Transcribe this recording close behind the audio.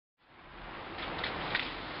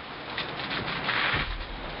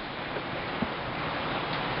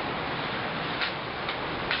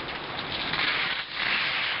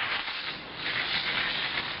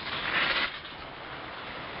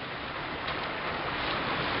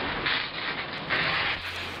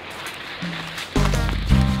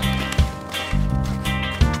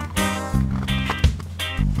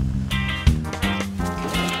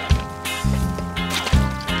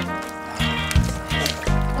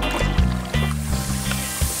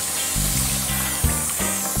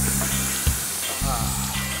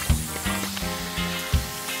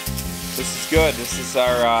good. This is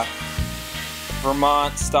our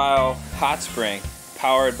Vermont-style hot spring,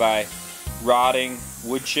 powered by rotting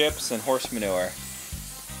wood chips and horse manure.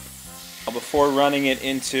 Before running it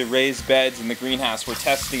into raised beds in the greenhouse, we're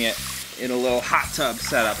testing it in a little hot tub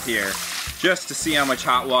setup here, just to see how much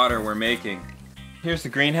hot water we're making. Here's the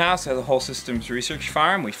greenhouse at the Whole Systems Research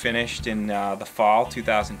Farm. We finished in the fall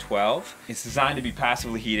 2012. It's designed to be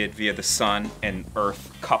passively heated via the sun and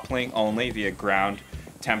earth coupling only, via ground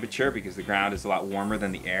temperature, because the ground is a lot warmer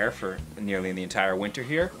than the air for nearly the entire winter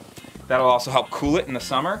here. That'll also help cool it in the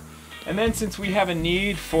summer. And then, since we have a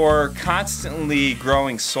need for constantly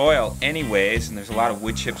growing soil anyways, and there's a lot of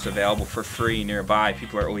wood chips available for free nearby,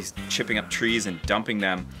 people are always chipping up trees and dumping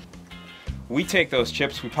them. We take those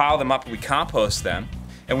chips, we pile them up, we compost them,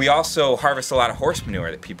 and we also harvest a lot of horse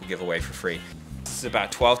manure that people give away for free. This is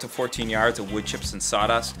about 12 to 14 yards of wood chips and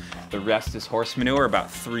sawdust. The rest is horse manure,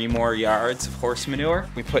 about 3 more yards of horse manure.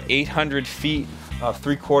 We put 800 feet of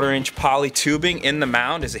 3/4 inch poly tubing in the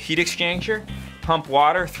mound as a heat exchanger. Pump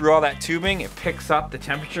water through all that tubing, it picks up the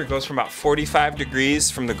temperature, goes from about 45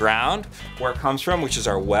 degrees from the ground, where it comes from, which is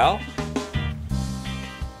our well.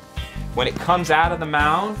 When it comes out of the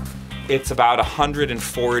mound, it's about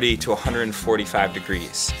 140 to 145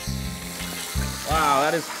 degrees. Wow,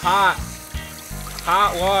 that is hot.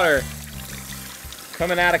 Hot water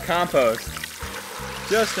coming out of compost.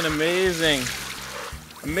 Just an amazing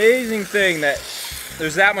thing that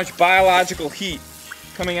there's that much biological heat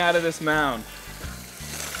coming out of this mound.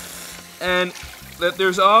 And that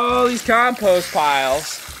there's all these compost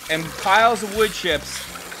piles and piles of wood chips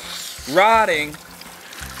rotting,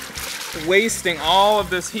 wasting all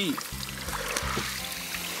of this heat.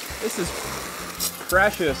 This is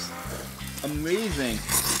precious, amazing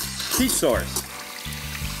heat source.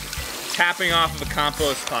 Tapping off of a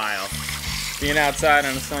compost pile. Being outside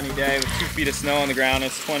on a sunny day with 2 feet of snow on the ground,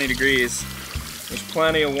 it's 20 degrees. There's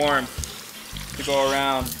plenty of warmth to go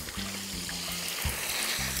around.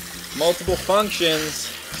 Multiple functions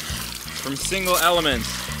from single elements.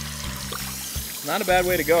 Not a bad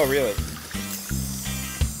way to go, really.